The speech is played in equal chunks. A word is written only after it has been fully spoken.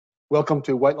Welcome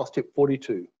to weight loss tip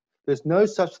 42. There's no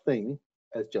such thing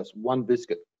as just one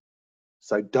biscuit,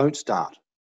 so don't start.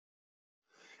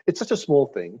 It's such a small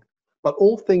thing, but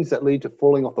all things that lead to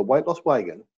falling off the weight loss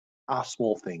wagon are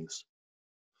small things.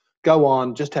 Go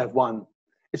on, just have one.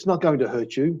 It's not going to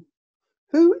hurt you.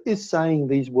 Who is saying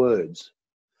these words?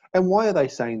 And why are they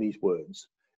saying these words?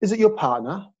 Is it your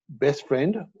partner, best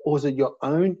friend, or is it your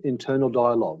own internal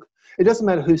dialogue? It doesn't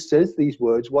matter who says these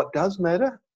words. What does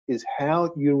matter is how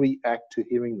you react to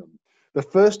hearing them. The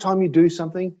first time you do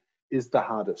something is the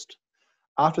hardest.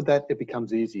 After that, it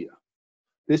becomes easier.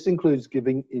 This includes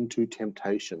giving into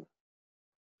temptation.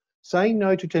 Saying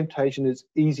no to temptation is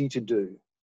easy to do.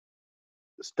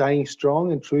 Staying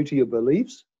strong and true to your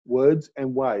beliefs, words,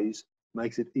 and ways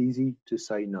makes it easy to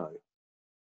say no.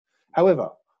 However,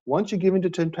 once you give in to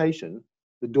temptation,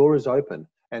 the door is open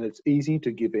and it's easy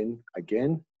to give in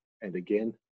again and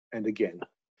again and again.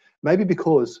 Maybe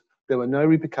because there were no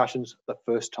repercussions the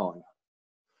first time.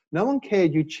 No one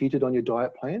cared you cheated on your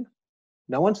diet plan.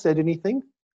 No one said anything.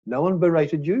 No one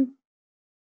berated you.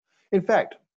 In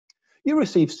fact, you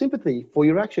received sympathy for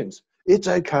your actions. It's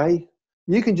okay.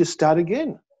 You can just start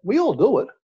again. We all do it.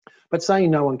 But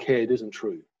saying no one cared isn't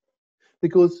true,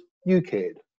 because you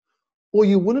cared, or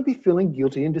you wouldn't be feeling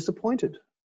guilty and disappointed.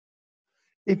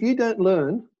 If you don't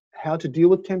learn how to deal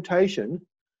with temptation,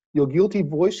 your guilty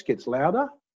voice gets louder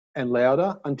and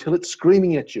louder until it's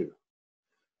screaming at you.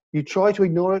 You try to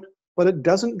ignore it, but it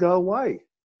doesn't go away.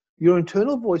 Your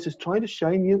internal voice is trying to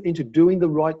shame you into doing the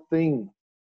right thing.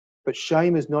 But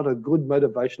shame is not a good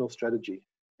motivational strategy.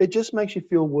 It just makes you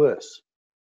feel worse.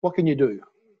 What can you do?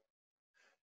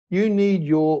 You need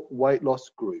your weight loss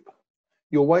group,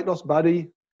 your weight loss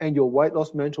buddy, and your weight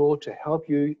loss mentor to help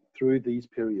you through these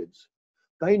periods.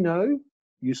 They know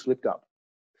you slipped up,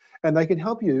 and they can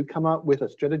help you come up with a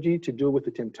strategy to deal with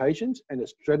the temptations and a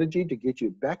strategy to get you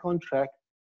back on track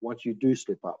once you do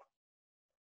slip up.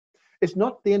 It's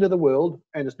not the end of the world,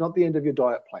 and it's not the end of your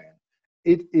diet plan.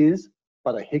 It is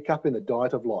but a hiccup in the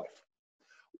diet of life.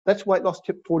 That's weight loss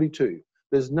tip 42.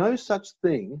 There's no such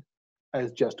thing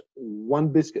as just one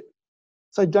biscuit.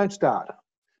 So don't start,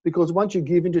 because once you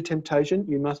give into temptation,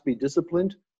 you must be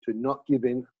disciplined to not give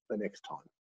in the next time.